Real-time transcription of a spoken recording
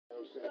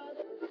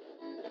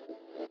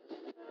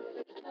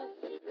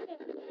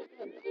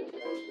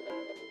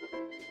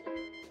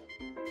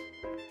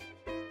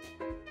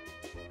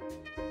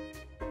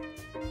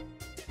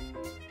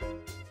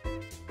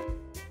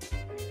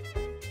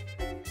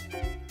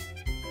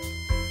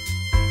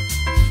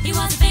He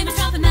was a famous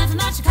trumpet man from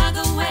the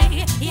Chicago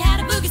way. He had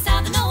a boogie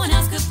style that no one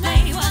else could play.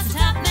 He was a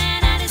top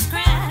man at his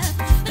craft,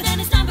 but then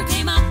his number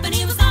came up and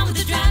he was on with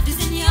the draft. He's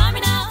in the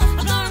army now,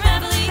 of blowing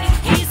reveille.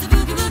 He's the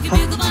boogie woogie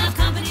bugle boy of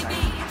Company B.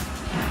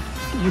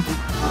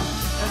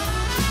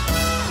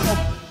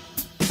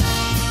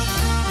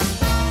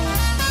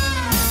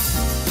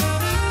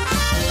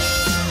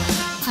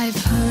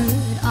 I've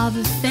heard of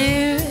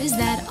affairs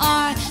that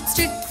are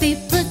strictly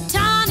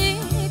platonic,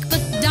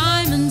 but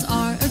diamonds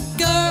are a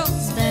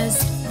girl's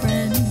best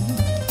friend.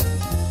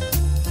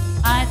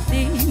 I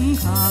think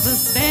of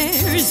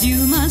affairs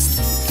you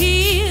must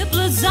keep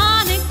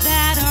platonic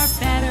that are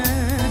better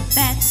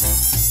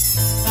bets,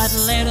 but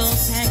little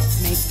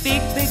pecks make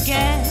big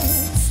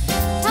baguettes.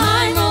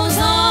 Time rolls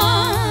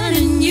on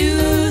and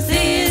youth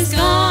is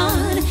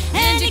gone,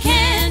 and you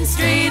can't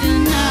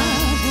straighten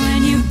up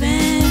when you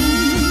bend.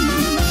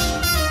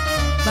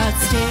 But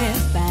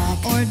stiff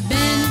back or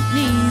bent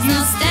knees,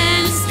 now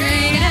stand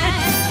straight at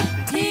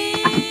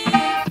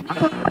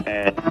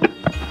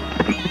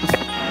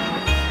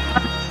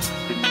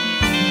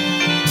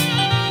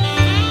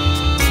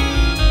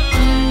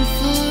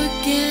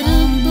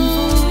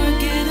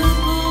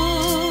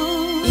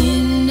Unforgettable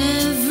in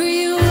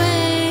every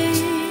way,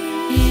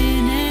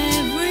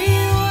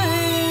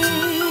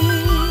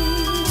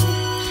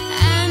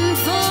 and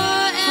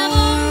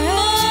forevermore.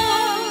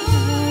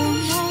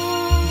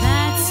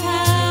 That's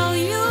how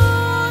you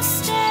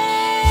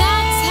stay.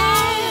 That's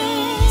how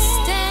you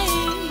stay.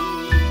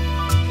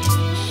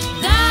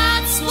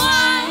 That's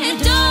why,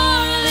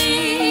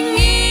 darling,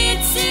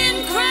 it's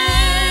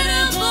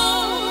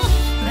incredible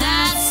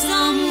that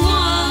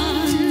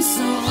someone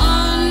so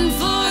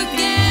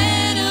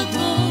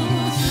unforgettable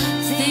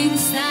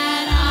thinks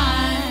that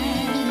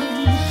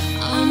I'm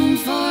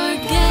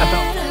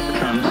unforgettable.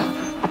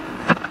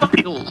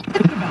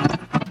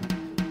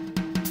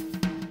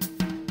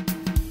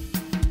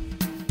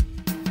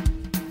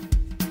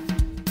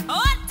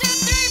 One, two,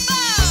 three,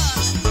 four.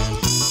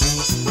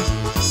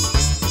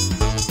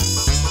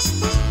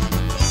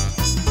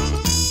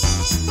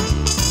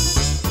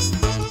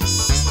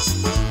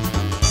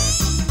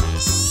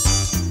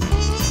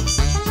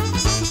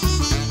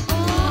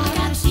 I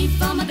got a sheet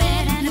for my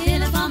bed and a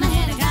pillow for my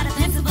head. I got a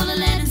pencil full of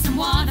lead and some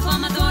water for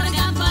my throat. I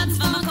got buttons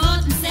for my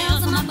coat and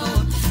sails on my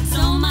boat.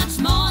 So much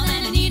more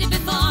than I needed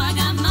before. I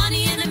got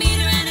money in the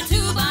meter and a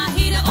 2-bar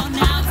heater. Oh,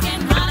 now it's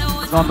getting hotter.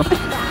 Oh, it's